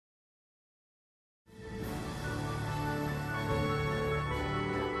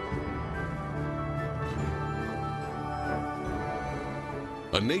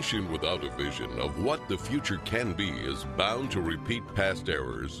nation without a vision of what the future can be is bound to repeat past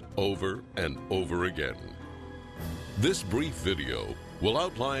errors over and over again. This brief video will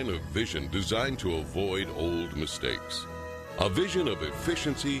outline a vision designed to avoid old mistakes. A vision of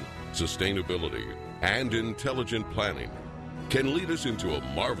efficiency, sustainability, and intelligent planning can lead us into a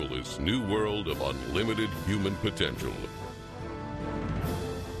marvelous new world of unlimited human potential.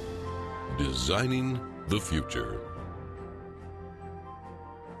 Designing the future.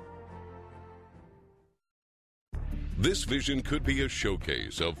 This vision could be a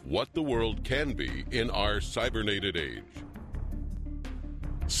showcase of what the world can be in our cybernated age.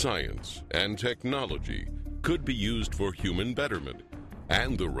 Science and technology could be used for human betterment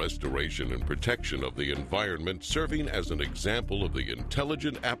and the restoration and protection of the environment, serving as an example of the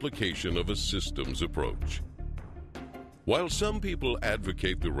intelligent application of a systems approach. While some people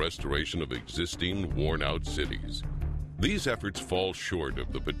advocate the restoration of existing, worn-out cities, these efforts fall short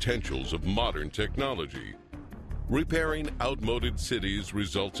of the potentials of modern technology. Repairing outmoded cities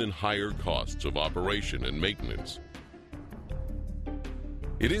results in higher costs of operation and maintenance.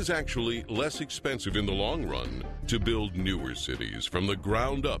 It is actually less expensive in the long run to build newer cities from the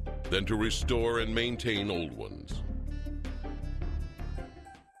ground up than to restore and maintain old ones.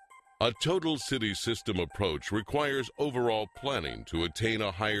 A total city system approach requires overall planning to attain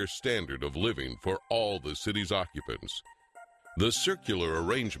a higher standard of living for all the city's occupants. The circular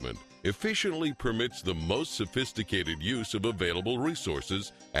arrangement efficiently permits the most sophisticated use of available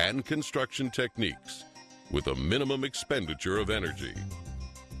resources and construction techniques with a minimum expenditure of energy.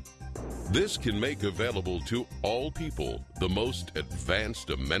 This can make available to all people the most advanced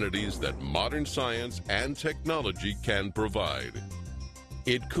amenities that modern science and technology can provide.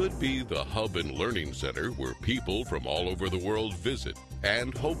 It could be the hub and learning center where people from all over the world visit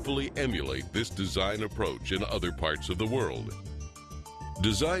and hopefully emulate this design approach in other parts of the world.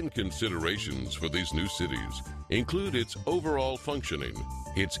 Design considerations for these new cities include its overall functioning,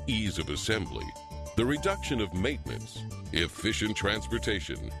 its ease of assembly, the reduction of maintenance, efficient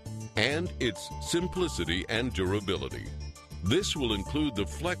transportation, and its simplicity and durability. This will include the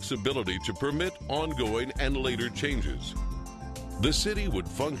flexibility to permit ongoing and later changes. The city would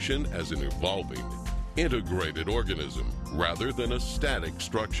function as an evolving, integrated organism rather than a static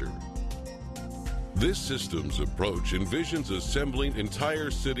structure. This systems approach envisions assembling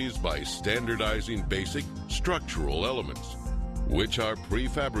entire cities by standardizing basic structural elements, which are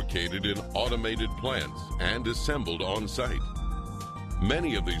prefabricated in automated plants and assembled on site.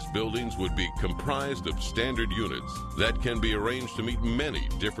 Many of these buildings would be comprised of standard units that can be arranged to meet many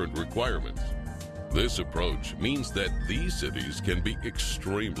different requirements. This approach means that these cities can be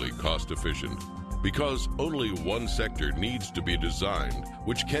extremely cost-efficient because only one sector needs to be designed,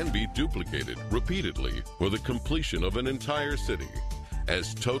 which can be duplicated repeatedly for the completion of an entire city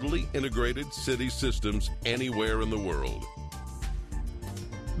as totally integrated city systems anywhere in the world.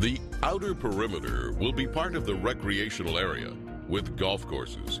 The outer perimeter will be part of the recreational area with golf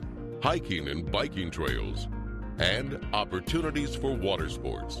courses, hiking and biking trails, and opportunities for water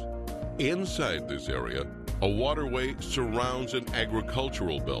sports. Inside this area, a waterway surrounds an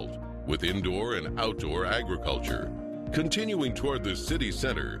agricultural belt with indoor and outdoor agriculture. Continuing toward the city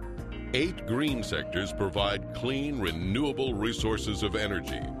center, 8 green sectors provide clean, renewable resources of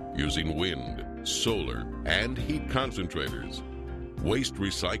energy using wind, solar, and heat concentrators. Waste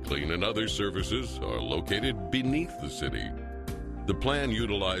recycling and other services are located beneath the city. The plan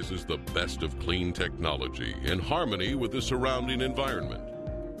utilizes the best of clean technology in harmony with the surrounding environment.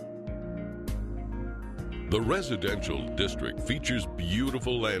 The residential district features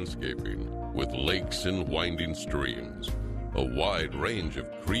beautiful landscaping with lakes and winding streams, a wide range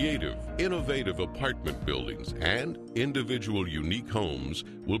of creative, innovative apartment buildings, and individual unique homes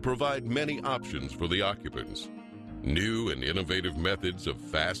will provide many options for the occupants. New and innovative methods of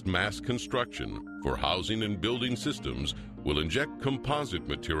fast mass construction for housing and building systems will inject composite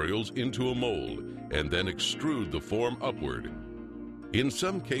materials into a mold and then extrude the form upward. In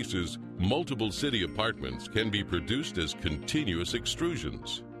some cases, multiple city apartments can be produced as continuous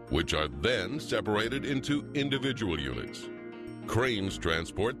extrusions, which are then separated into individual units. Cranes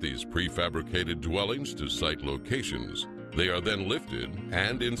transport these prefabricated dwellings to site locations. They are then lifted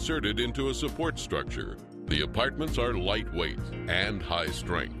and inserted into a support structure. The apartments are lightweight and high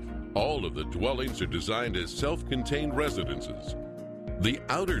strength. All of the dwellings are designed as self-contained residences. The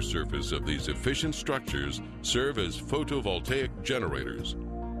outer surface of these efficient structures serve as photovoltaic generators,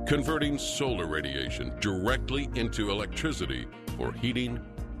 converting solar radiation directly into electricity for heating,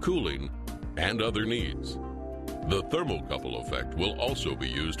 cooling, and other needs. The thermocouple effect will also be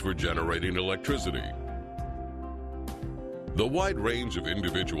used for generating electricity. The wide range of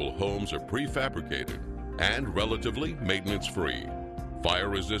individual homes are prefabricated and relatively maintenance-free, fire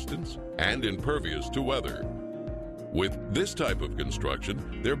resistance, and impervious to weather. With this type of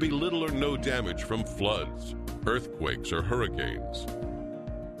construction, there'll be little or no damage from floods, earthquakes, or hurricanes.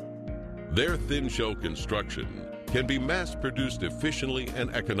 Their thin shell construction can be mass-produced efficiently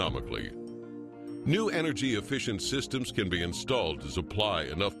and economically. New energy-efficient systems can be installed to supply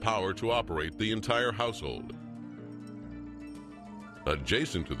enough power to operate the entire household.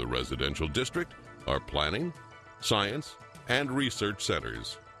 Adjacent to the residential district are planning, science, and research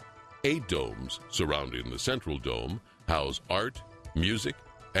centers. 8 domes surrounding the central dome house art, music,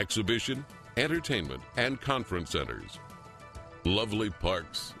 exhibition, entertainment, and conference centers. Lovely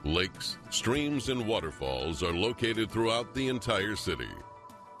parks, lakes, streams, and waterfalls are located throughout the entire city.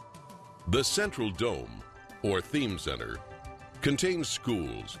 The Central Dome, or Theme Center, contains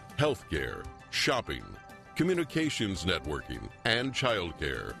schools, healthcare, shopping, communications networking, and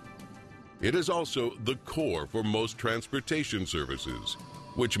childcare. It is also the core for most transportation services,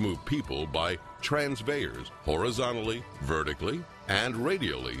 which move people by transveyors horizontally, vertically, and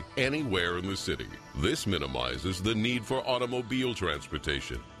radially anywhere in the city. This minimizes the need for automobile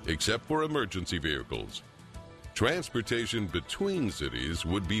transportation, except for emergency vehicles. Transportation between cities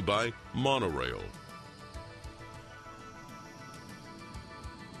would be by monorail.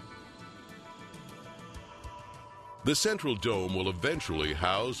 The Central Dome will eventually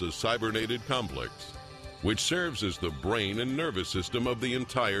house a cybernated complex, which serves as the brain and nervous system of the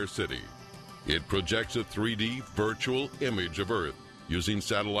entire city. It projects a 3D virtual image of Earth using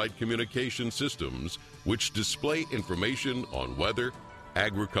satellite communication systems which display information on weather,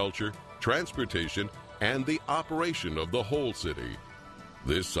 agriculture, transportation, and the operation of the whole city.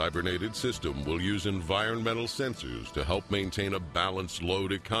 This cybernated system will use environmental sensors to help maintain a balanced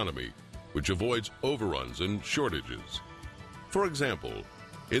load economy, which avoids overruns and shortages. For example,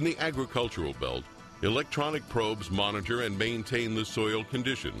 in the agricultural belt, electronic probes monitor and maintain the soil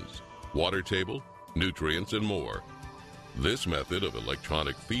conditions, water table, nutrients, and more. This method of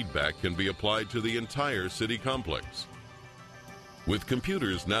electronic feedback can be applied to the entire city complex. With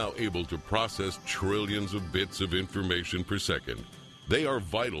computers now able to process trillions of bits of information per second, they are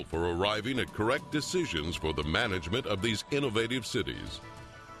vital for arriving at correct decisions for the management of these innovative cities.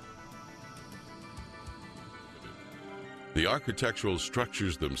 The architectural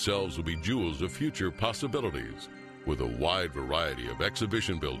structures themselves will be jewels of future possibilities, with a wide variety of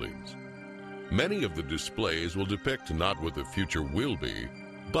exhibition buildings. Many of the displays will depict not what the future will be,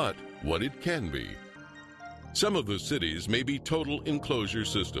 but what it can be. Some of the cities may be total enclosure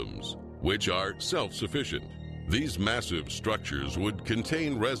systems, which are self-sufficient. These massive structures would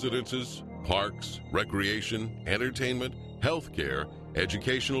contain residences, parks, recreation, entertainment, healthcare,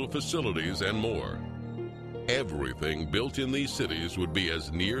 educational facilities, and more. Everything built in these cities would be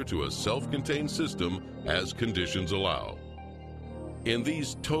as near to a self-contained system as conditions allow. In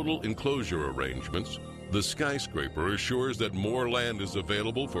these total enclosure arrangements, the skyscraper assures that more land is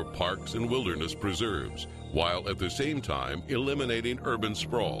available for parks and wilderness preserves, while at the same time eliminating urban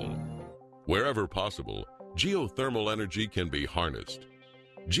sprawl. Wherever possible, geothermal energy can be harnessed.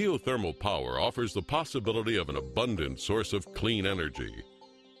 Geothermal power offers the possibility of an abundant source of clean energy.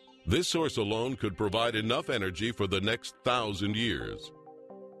 This source alone could provide enough energy for the next 1,000 years.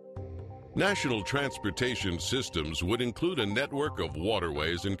 National transportation systems would include a network of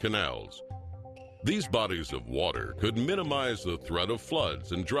waterways and canals. These bodies of water could minimize the threat of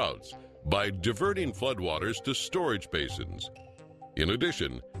floods and droughts by diverting floodwaters to storage basins. In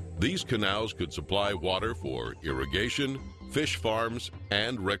addition, these canals could supply water for irrigation, fish farms,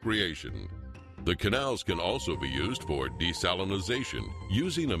 and recreation. The canals can also be used for desalination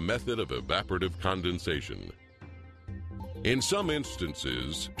using a method of evaporative condensation. In some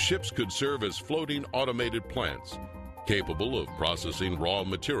instances, ships could serve as floating automated plants, capable of processing raw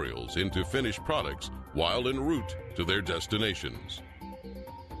materials into finished products while en route to their destinations.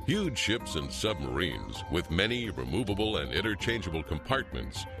 Huge ships and submarines with many removable and interchangeable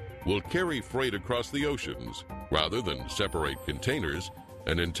compartments will carry freight across the oceans. Rather than separate containers,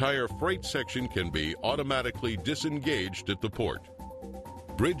 an entire freight section can be automatically disengaged at the port.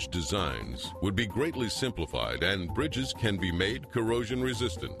 Bridge designs would be greatly simplified, and bridges can be made corrosion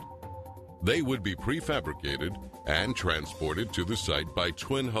resistant. They would be prefabricated and transported to the site by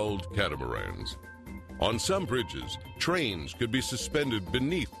twin-hulled catamarans. On some bridges, trains could be suspended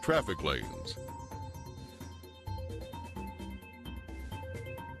beneath traffic lanes.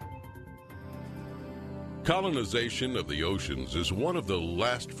 Colonization of the oceans is one of the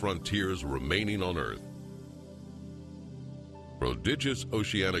last frontiers remaining on Earth. Prodigious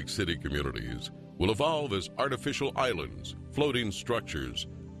oceanic city communities will evolve as artificial islands, floating structures,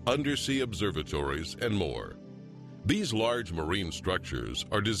 undersea observatories, and more. These large marine structures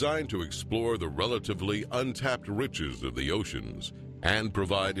are designed to explore the relatively untapped riches of the oceans and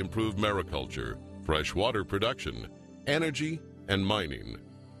provide improved mariculture, freshwater production, energy, and mining.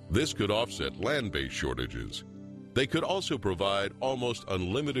 This could offset land-based shortages. They could also provide almost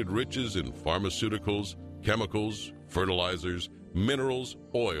unlimited riches in pharmaceuticals, chemicals, fertilizers, minerals,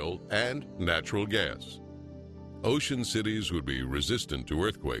 oil, and natural gas. Ocean cities would be resistant to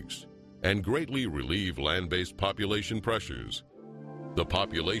earthquakes and greatly relieve land-based population pressures. The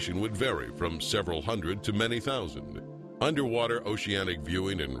population would vary from several hundred to many thousand. Underwater oceanic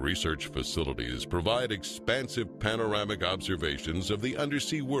viewing and research facilities provide expansive panoramic observations of the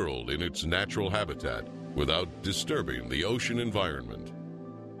undersea world in its natural habitat without disturbing the ocean environment.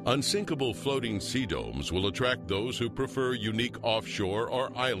 Unsinkable floating sea domes will attract those who prefer unique offshore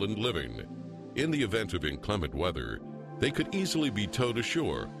or island living. In the event of inclement weather, they could easily be towed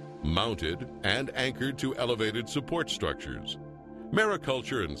ashore, mounted and anchored to elevated support structures.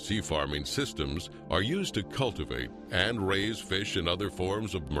 Mariculture and sea farming systems are used to cultivate and raise fish and other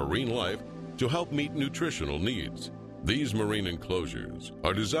forms of marine life to help meet nutritional needs. These marine enclosures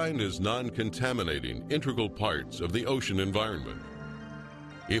are designed as non-contaminating integral parts of the ocean environment.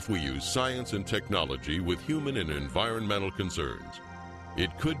 If we use science and technology with human and environmental concerns,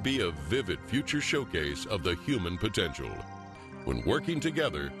 it could be a vivid future showcase of the human potential when working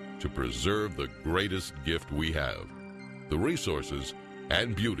together to preserve the greatest gift we have, the resources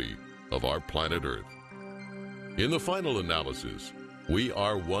and beauty of our planet Earth. In the final analysis, we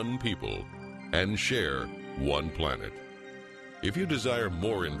are one people and share one planet. If you desire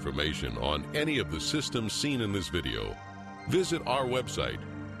more information on any of the systems seen in this video, visit our website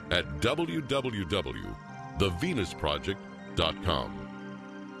at www.thevenusproject.com.